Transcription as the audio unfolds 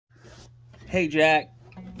Hey, Jack.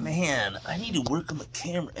 Man, I need to work on the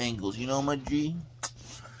camera angles, you know, my G?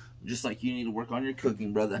 Just like you need to work on your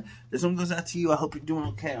cooking, brother. This one goes out to you. I hope you're doing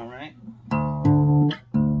okay, alright?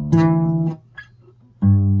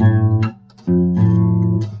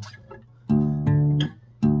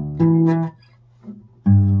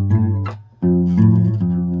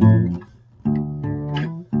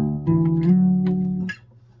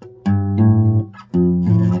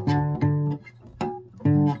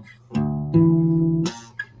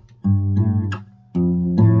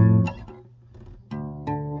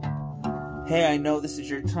 Hey, I know this is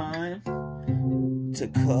your time to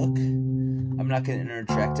cook. I'm not going to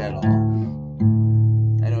interject at all.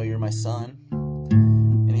 I know you're my son,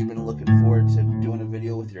 and you've been looking forward to doing a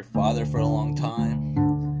video with your father for a long time.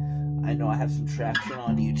 I know I have some traction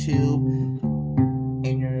on YouTube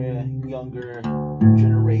in your younger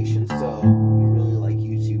generation, so you really like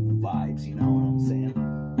YouTube vibes, you know what I'm saying?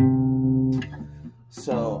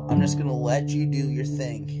 So, I'm just going to let you do your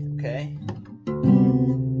thing, okay?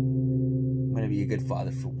 I'm gonna be a good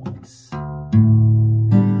father for once. For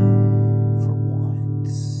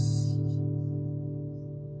once.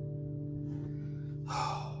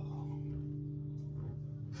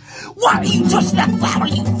 Why are you touching that flower,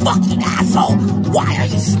 you fucking asshole? Why are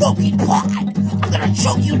you smoking pot? I'm gonna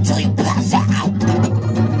choke you until you pass out.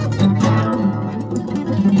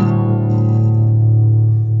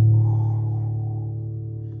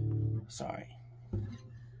 Sorry.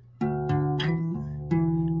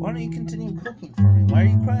 Why don't you continue cooking for me? Why are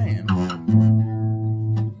you crying?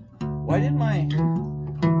 Why did my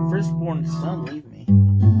firstborn son leave me?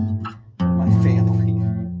 My family.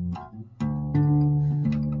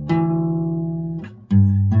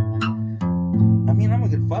 I mean, I'm a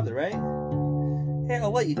good father, right? Hey,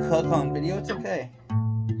 I'll let you cook on video. It's okay.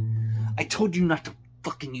 I told you not to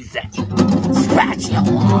fucking use that. Scratch your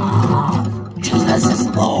law. Jesus is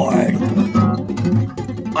Lord.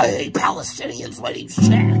 I hate Palestinians. My name's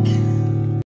Jack.